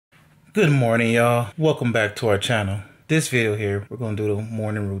Good morning, y'all. Welcome back to our channel. This video here, we're gonna do the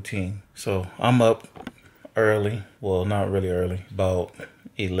morning routine. So I'm up early. Well, not really early, about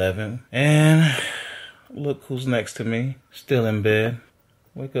 11. And look who's next to me, still in bed.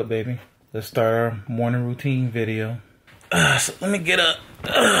 Wake up, baby. Let's start our morning routine video. So let me get up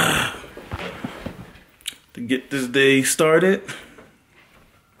to get this day started.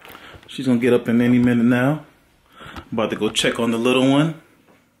 She's gonna get up in any minute now. I'm about to go check on the little one.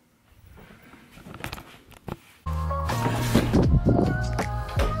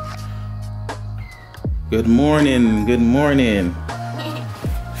 Good morning, good morning.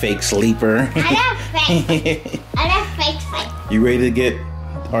 Fake sleeper. I love fake sleep. You ready to get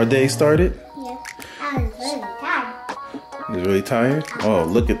our day started? Yeah. I was really tired. You really tired? Oh,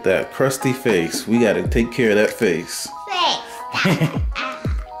 look at that crusty face. We gotta take care of that face.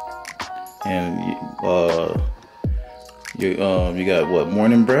 And you got what,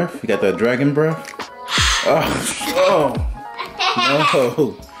 morning breath? You got that dragon breath? Oh,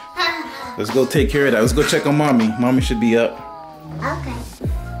 no. Let's go take care of that. Let's go check on mommy. Mommy should be up. Okay.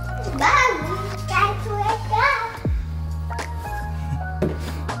 Mommy, time to wake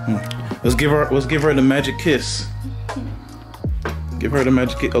up. Let's give her the magic kiss. Give her the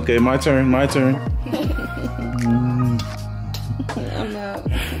magic kiss. Okay, my turn. My turn. I'm out.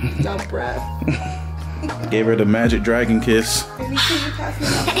 No breath. Gave her the magic dragon kiss. Baby, can you pass me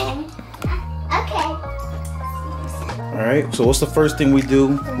that phone? Okay. All right. So what's the first thing we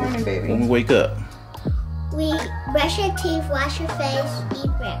do Good morning, baby. when we wake up? We brush your teeth, wash your face, eat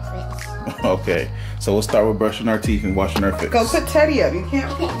breakfast. Okay. So we'll start with brushing our teeth and washing our face. Go put Teddy up. You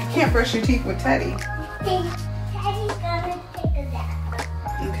can't brush your teeth with Teddy. Daddy's gonna take a nap.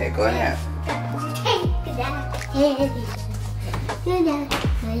 Okay, go ahead. Take a nap. Good night.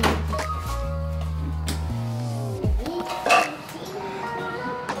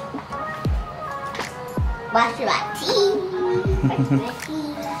 Wash my teeth. Brush my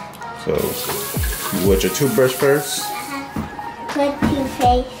teeth. So you wet your toothbrush first. Put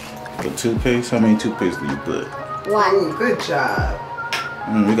toothpaste. The toothpaste. How many toothpaste do you put? One. Ooh, good job.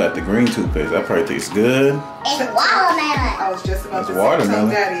 We got the green toothpaste. That probably tastes good. It's watermelon. I was just about It's to say, watermelon.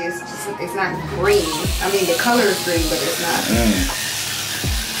 tell Daddy it's not green. I mean, the color is green, but it's not.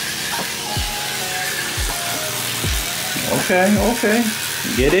 Okay.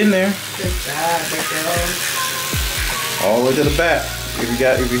 Get in there. Good job, big girl. All the way to the back.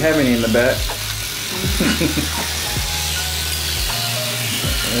 If you have any in the back.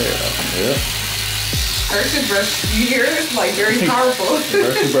 Yeah. Hershey brush, you hear it? It's like very powerful.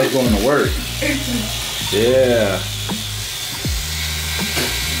 Hershey brush going to work. Yeah.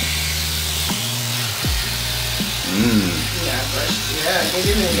 Yeah, brush. Yeah, get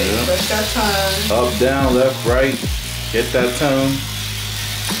in there, baby. Yeah. Brush that tongue. Up, down, left, right. Get that tongue.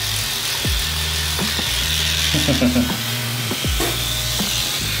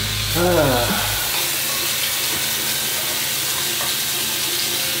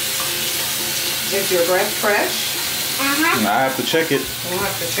 Is your breath fresh? Uh-huh. I have to check it. We'll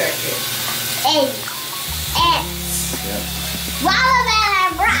have to check it. It's Yeah.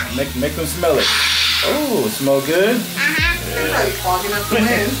 watermelon brush. Make them smell it. Oh, it smell good. Uh-huh. It's probably clogging up the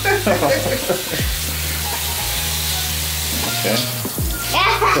lens. Okay.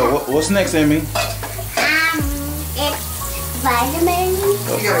 So what's next, Amy? It's vitamins.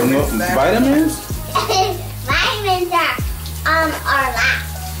 You gotta mix that. Vitamins? Vitamins are last.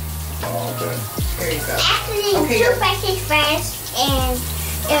 Oh, okay. There you go. Actually, Okay, toothbrush is first, and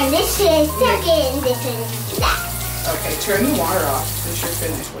this is second, and this is last. Okay, turn the water off since you're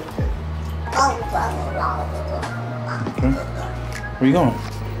finished with it. Oh, Okay. Where you going?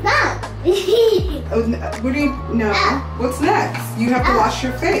 Mom. Oh, what do you, no. What's next? You have to wash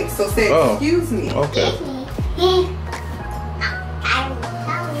your face. So say, Oh. excuse me. Okay.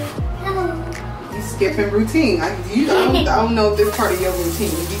 You skipping routine. I don't know if this part of your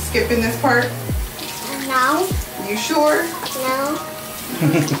routine. You skipping this part? No, You sure? no.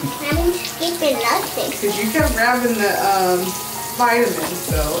 I'm skipping nothing. Because you kept grabbing the vitamins,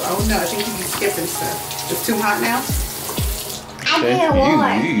 so I don't know. I think you be skipping stuff. It's too hot now? I did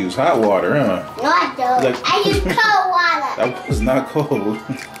water. You use hot water, huh? No, I don't. Like- I use cold water. That was not cold.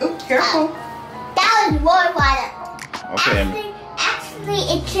 Oh, careful. That was warm water. Okay. Actually,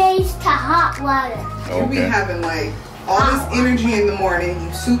 it changed to hot water. You be Okay. having like all this energy in the morning.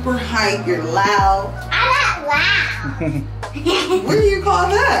 You super hype. You're loud. I'm not loud. What do you call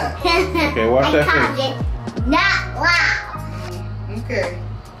that? Okay, wash that I called face. it not loud. Okay.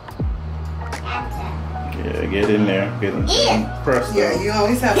 That's Yeah, get in there. Get in crust. Yeah, you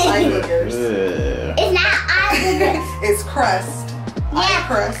always have eye boogers. Yeah. It's not eye boogers. It's crust. Eye Yeah.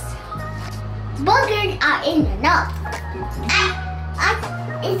 crust. boogers are in the nose.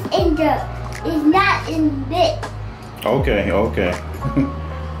 It's not in this. Okay, okay.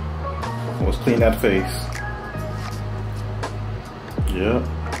 Let's clean that face. Yep.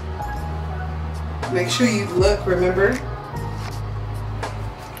 Make sure you look, remember?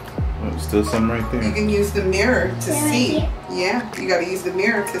 There's still some right there. You can use the mirror to Yeah, see. right Yeah, you gotta use the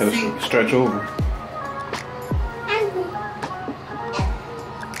mirror to Gotta see. stretch over.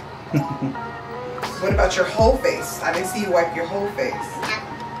 What about your whole face? I didn't see you wipe your whole face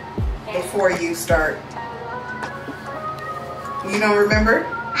before you start. You don't remember?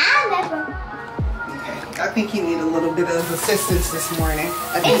 I remember. Okay. I think you need a little bit of assistance this morning.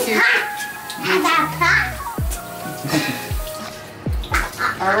 I think It's hot. How about hot?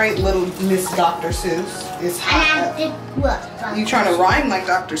 All right, little Miss Dr. Seuss. It's I hot. have to look. You trying to rhyme like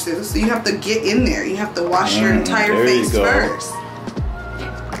Dr. Seuss, so you have to get in there. You have to wash your entire there you face go. first.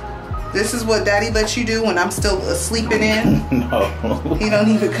 This is what Daddy lets you do when I'm still sleeping in. No. He don't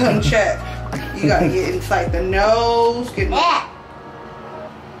even come check. You gotta get inside the nose. Get in. Yeah.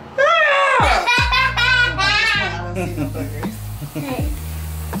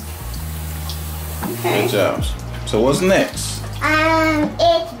 Okay. Good job. So what's next?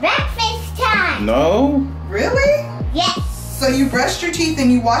 It's breakfast time. No? Really? Yes. So you brushed your teeth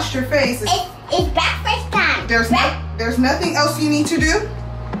and you washed your face. It's breakfast time. There's nothing else you need to do?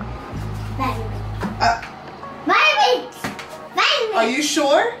 Vitamins. Are you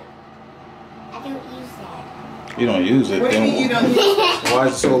sure? I don't use that. You don't use it. What do you then mean you don't use it? Why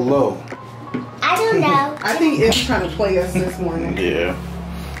is it so low? I don't know. I think it's trying to play us this morning. Yeah.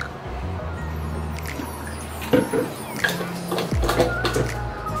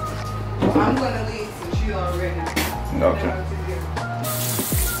 Well, I'm gonna leave since you already know Okay. what to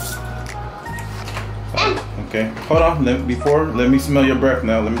do. Okay. Hold on. Let me smell your breath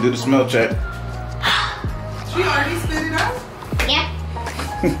now. Let me do the smell check. She already spit it out? Yep.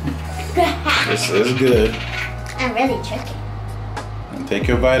 This is good. I'm really tricky. And take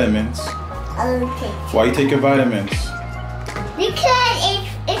your vitamins. Okay. Why you take your vitamins? Because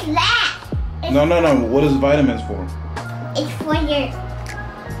it's last. No. What is vitamins for? It's for your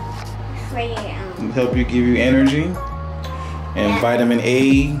Help you, give you energy. And Yeah. vitamin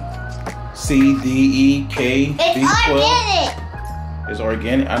A, C, D, E, K, It's B12. organic. It's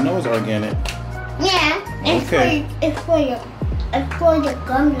organic. I know it's organic. Yeah. Okay. It's for your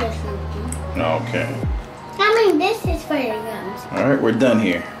gums or something. Okay. I mean, this is for your gums. All right, we're done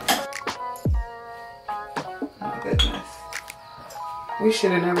here. Oh, goodness. We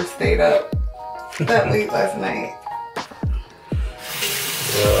should have never stayed up that late last night.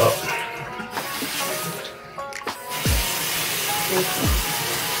 Yeah.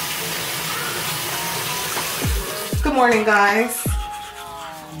 Good morning, guys.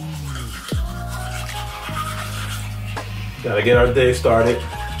 Gotta get our day started.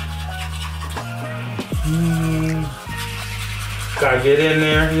 Gotta get in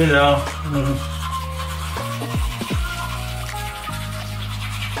there, you know.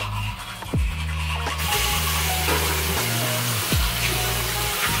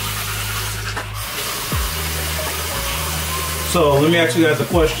 So let me ask you guys a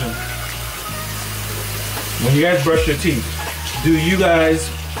question. When you guys brush your teeth, do you guys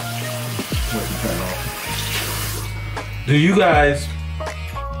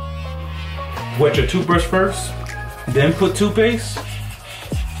wet your toothbrush first, then put toothpaste?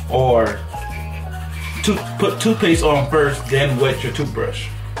 Or put toothpaste on first, then wet your toothbrush?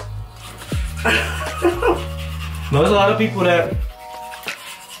 No, there's a lot of people that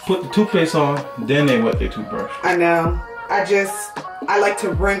put the toothpaste on, then they wet their toothbrush. I know. I like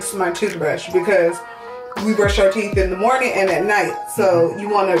to rinse my toothbrush because we brush our teeth in the morning and at night. So you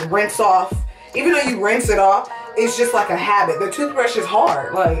want to rinse off. Even though you rinse it off, it's just like a habit. The toothbrush is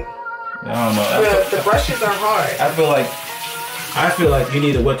hard. Like, I don't know. the brushes are hard. I feel like you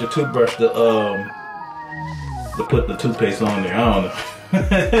need to wet your toothbrush to put the toothpaste on there. I don't know.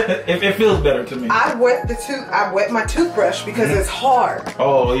 it feels better to me. I wet my toothbrush because it's hard.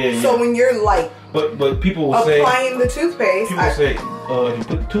 Oh yeah. So when you're like but people will say applying the toothpaste, if you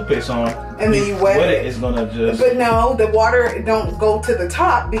put the toothpaste on and then you wet it, it's gonna just. But no, the water don't go to the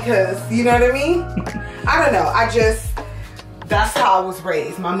top because you know what I mean. I don't know. That's how I was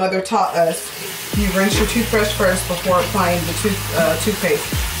raised. My mother taught us you rinse your toothbrush first before applying the toothpaste,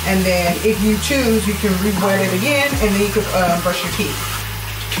 and then if you choose, you can re-wet it again, and then you can brush your teeth.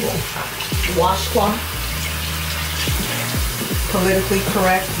 Washcloth. Politically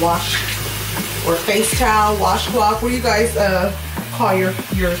correct wash or face towel, washcloth. What do you guys call your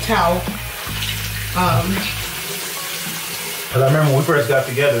towel? Cause I remember when we first got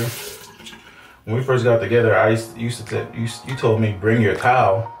together, when we first got together, I used to you told me bring your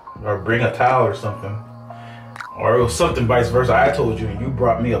towel or bring a towel or something, or it was something vice versa. I told you and you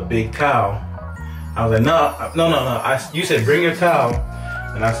brought me a big towel. I was like, no. You said bring your towel,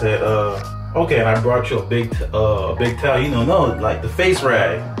 and I said, okay, and I brought you a big towel. You know, no, like the face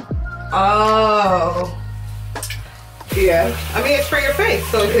rag. Oh. Yeah, I mean it's for your face,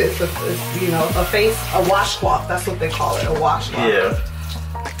 so it's you know, a washcloth. That's what they call it, a washcloth. Yeah,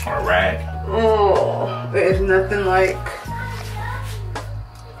 or a rag. Oh, there's nothing like.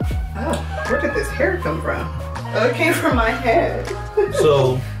 Oh, where did this hair come from? Oh, it came from my head.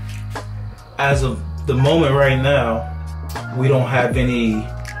 So, as of the moment right now, we don't have any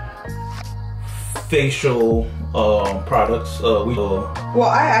facial products. Well,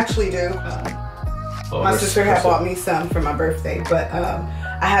 I actually do. My sister had bought me some for my birthday, but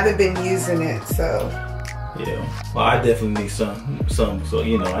I haven't been using it, so. Yeah, well, I definitely need some. So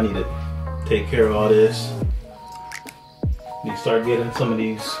you know, I need to take care of all this. Need to start getting some of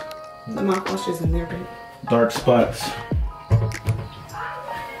these. The mouthwash is in there, babe. Dark spots.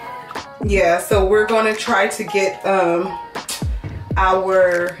 Yeah, so we're gonna try to get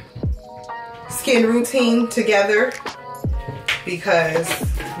our skin routine together because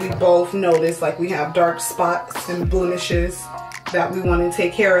we both noticed like we have dark spots and blemishes that we want to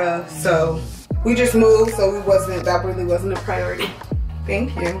take care of. So we just moved, so that really wasn't a priority.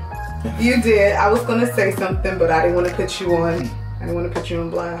 Thank you. You did. I was gonna say something, but I didn't want to put you on. I didn't want to put you on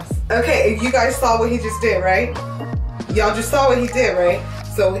blast. Okay, you guys saw what he just did, right? Y'all just saw what he did, right?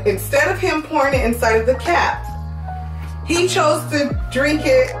 So instead of him pouring it inside of the cap, he chose to drink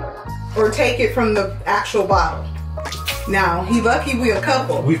it or take it from the actual bottle. Now, he lucky we a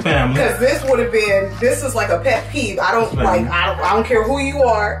couple. We family. Because this is like a pet peeve. I don't care who you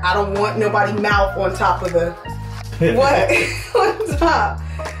are. I don't want nobody mouth on top of the, what? On top.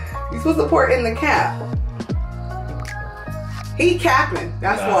 You're supposed to pour it in the cap. He capping,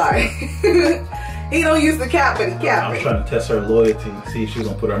 that's why. He don't use the cap, but he capping. I'm trying to test her loyalty, see if she's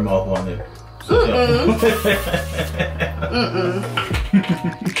gonna put her mouth on it.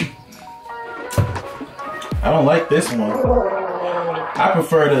 I don't like this one. I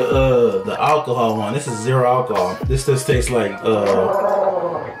prefer the alcohol one. This is zero alcohol. This just tastes like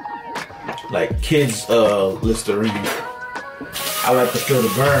kids Listerine. I like to feel the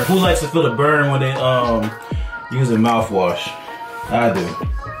burn. Who likes to feel the burn when they using mouthwash? I do.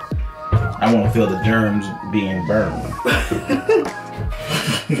 I want to feel the germs being burned.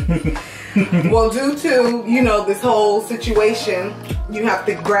 Well, due to, you know, this whole situation, you have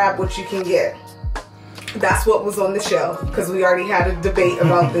to grab what you can get. That's what was on the shelf, because we already had a debate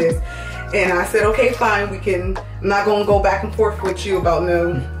about this. And I said, okay, fine, I'm not going to go back and forth with you about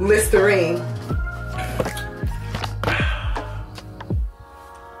no Listerine.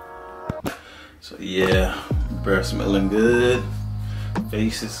 So yeah, breath smelling good.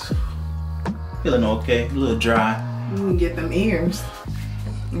 Face is feeling okay, a little dry. You can get them ears.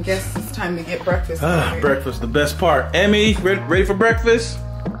 I guess it's time to get breakfast. Breakfast, the best part. Emmy, ready for breakfast?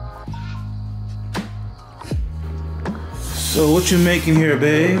 So what you making here,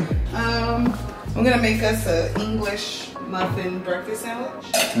 babe? I'm gonna make us an English muffin breakfast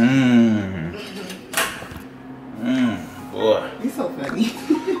sandwich. Boy. You're so funny.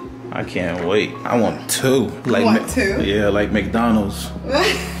 I can't wait. I want two. You want two? Yeah, like McDonald's.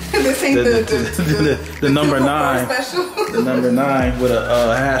 This ain't the number 9. Special. The number 9 with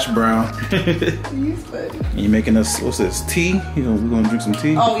a hash brown. You funny. You making us, what's this, tea? We're gonna drink some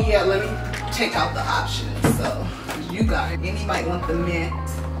tea? Oh yeah, let me take out the options. So you got it. And you might want the mint.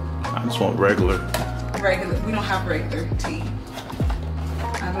 I just want regular. We don't have regular tea.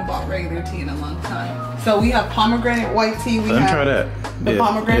 I haven't bought regular tea in a long time. So we have pomegranate white tea. Let me try that. The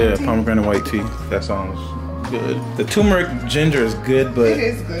pomegranate tea? Yeah, pomegranate white tea. That sounds good. The turmeric ginger is good, but it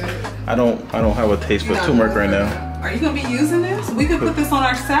is good. I don't have a taste for turmeric right now. Are you gonna be using this? We could put this on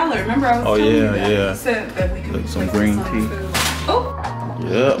our salad. Remember I was telling you that. Yeah. You said that we could like some put green this on tea. food. Oh.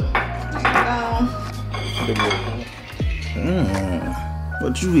 Yep.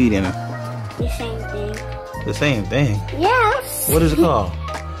 What you eating? The same thing. The same thing? Yes. What is it called?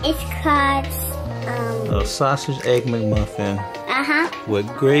 It's called, a sausage egg McMuffin. Uh-huh. With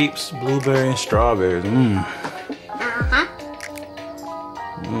grapes, blueberry, and strawberries. Uh-huh.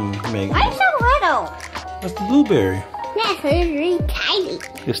 Why so little? That's the blueberry. Yeah, so it's really tiny.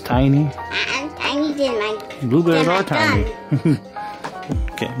 It's tiny? Tiny than my... Blueberries are tiny.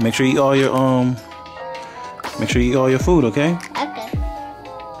 Okay, make sure you eat all your food, okay? Okay.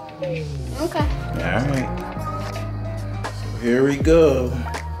 Okay. Alright. So here we go.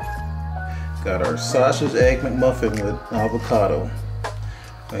 Got our sausage egg McMuffin with avocado.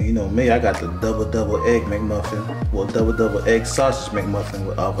 And you know me, I got the double egg McMuffin. Well, double egg sausage McMuffin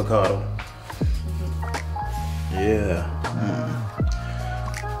with avocado. Yeah.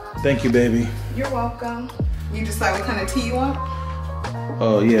 Thank you, baby. You're welcome. You decide what kind of tea you want?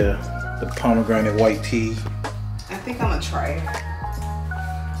 Oh yeah, the pomegranate white tea. I think I'm gonna try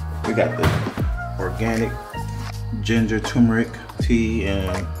it. We got the organic ginger turmeric tea,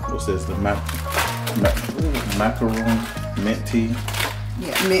 and what's this? The macaroon mint tea.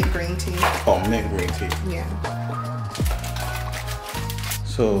 Yeah, mint green tea. Oh, mint green tea. Yeah.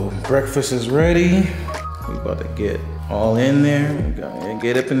 So breakfast is ready. We about to get all in there. We gotta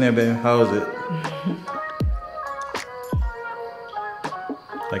get up in there, baby. How is it?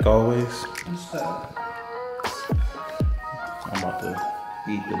 Like always. So, I'm about to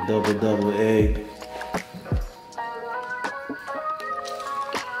eat the double egg.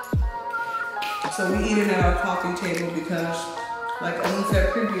 so we eating at our coffee table because, like Ellen said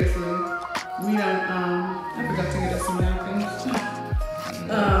previously, we don't. I forgot to get us some napkins.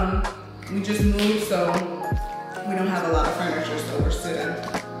 We just moved, so we don't have a lot of furniture, so we're sitting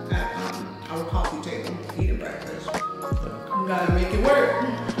at our coffee table eating breakfast. We gotta make it work.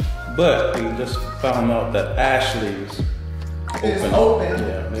 But we just found out that Ashley's It's open.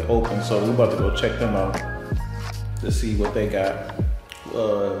 Yeah, they're open, so we're about to go check them out to see what they got.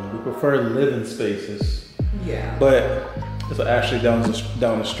 We prefer living spaces, Yeah. but it's actually down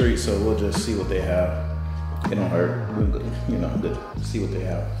the street, so we'll just see what they have. It don't hurt, you know, to see what they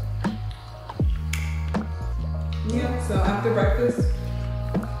have. Yeah, so after breakfast,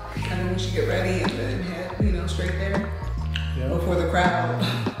 and then we should get ready and then head, straight there before the crowd.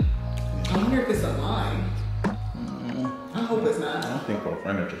 I wonder if it's a line. I hope it's I not. don't think for a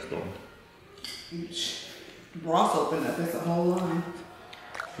furniture store. Ross opened up, it's a whole line.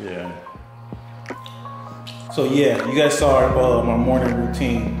 Yeah. So yeah, you guys saw my morning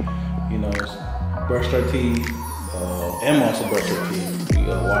routine. You know, brushed our teeth, and also brushed our teeth. We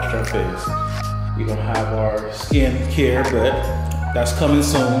washed our face. We don't have our skin care, but that's coming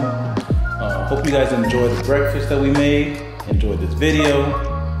soon. Hope you guys enjoyed the breakfast that we made. Enjoyed this video.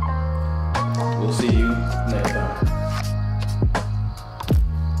 We'll see you next time.